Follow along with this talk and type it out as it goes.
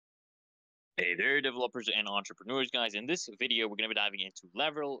Hey there, developers and entrepreneurs, guys. In this video, we're going to be diving into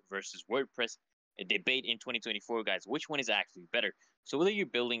Laravel versus WordPress, a debate in 2024, guys. Which one is actually better? So whether you're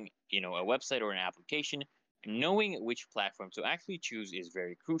building, a website or an application, knowing which platform to actually choose is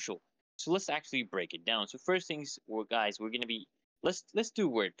very crucial. So let's actually break it down. So first things, guys, we're going to be let's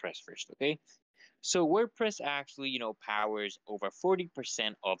do WordPress first, okay? So WordPress actually, powers over 40%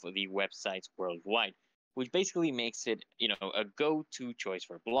 of the websites worldwide, which basically makes it, a go-to choice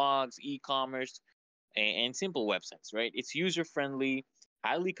for blogs, e-commerce, and simple websites, right? It's user-friendly,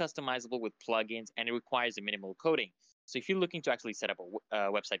 highly customizable with plugins, and it requires a minimal coding. So if you're looking to actually set up a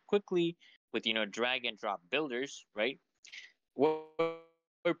website quickly with, drag and drop builders, right?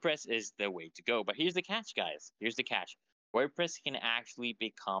 WordPress is the way to go. But here's the catch, guys. Here's the catch. WordPress can actually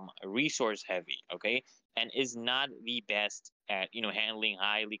become resource heavy, okay? And is not the best at, handling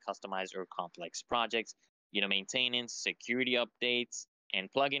highly customized or complex projects. Maintenance, security updates, and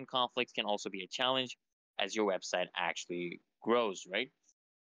plugin conflicts can also be a challenge as your website actually grows, right?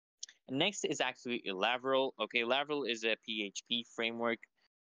 Next is actually Laravel. Okay, Laravel is a PHP framework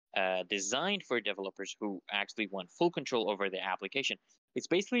designed for developers who actually want full control over their application. It's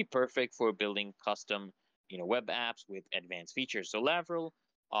basically perfect for building custom, web apps with advanced features. So Laravel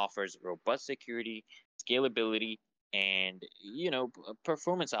offers robust security, scalability, and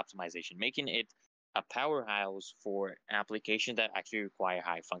performance optimization, making it a powerhouse for applications that actually require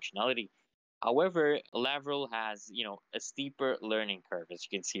high functionality. However, Laravel has, a steeper learning curve, as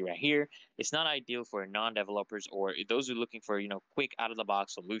you can see right here. It's not ideal for non-developers or those who are looking for, quick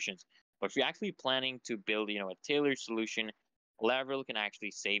out-of-the-box solutions. But if you're actually planning to build, a tailored solution, Laravel can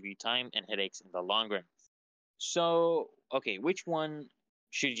actually save you time and headaches in the long run. So, okay, which one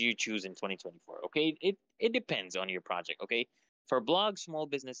should you choose in 2024? Okay, it depends on your project, okay? For blogs, small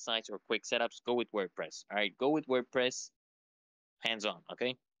business sites, or quick setups, go with WordPress. All right, go with WordPress hands-on,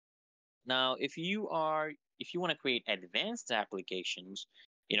 okay? Now, if you want to create advanced applications,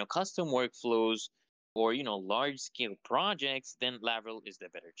 custom workflows or large scale projects, then Laravel is the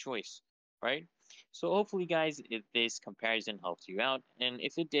better choice, right? So hopefully, guys, if this comparison helped you out, and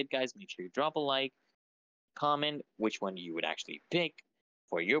if it did, guys, make sure you drop a like, comment which one you would actually pick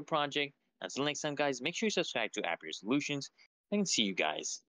for your project. Until next time, guys, make sure you subscribe to Appier Solutions. I can see you guys